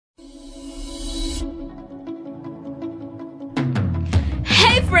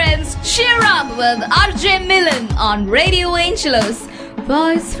friends, cheer up with RJ Millen on Radio Angelos,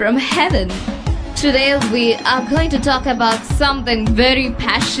 Voice from Heaven. Today we are going to talk about something very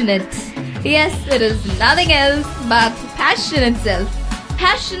passionate. Yes, it is nothing else but passion itself.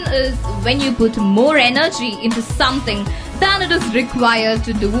 Passion is when you put more energy into something than it is required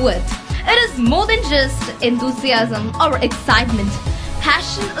to do it. It is more than just enthusiasm or excitement.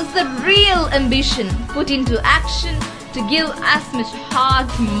 Passion is the real ambition put into action to give as much heart,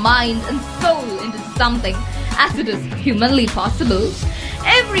 mind and soul into something as it is humanly possible.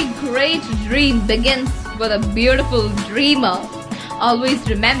 Every great dream begins with a beautiful dreamer. Always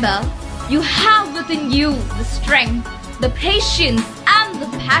remember, you have within you the strength, the patience and the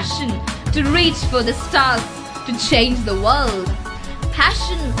passion to reach for the stars, to change the world.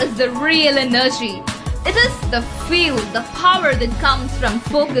 Passion is the real energy. It is the fuel, the power that comes from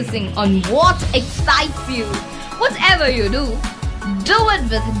focusing on what excites you. Whatever you do it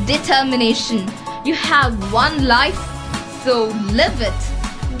with determination. You have one life, so live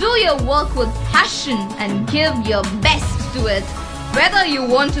it. Do your work with passion and give your best to it. Whether you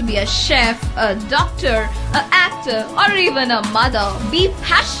want to be a chef, a doctor, an actor, or even a mother, be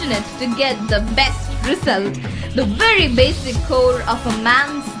passionate to get the best result. The very basic core of a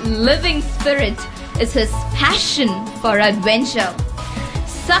man's living spirit is his passion for adventure.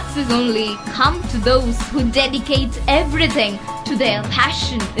 Success only comes to those who dedicate everything to their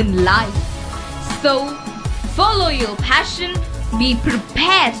passion in life. So, follow your passion, be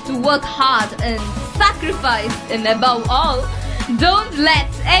prepared to work hard and sacrifice, and above all, don't let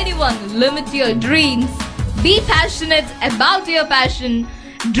anyone limit your dreams. Be passionate about your passion.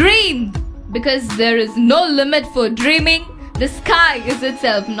 Dream, because there is no limit for dreaming. The sky is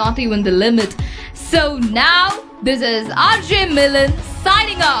itself not even the limit. So now, this is RJ Millen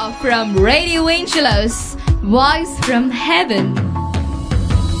signing off from Radio Angelos, Voice from Heaven.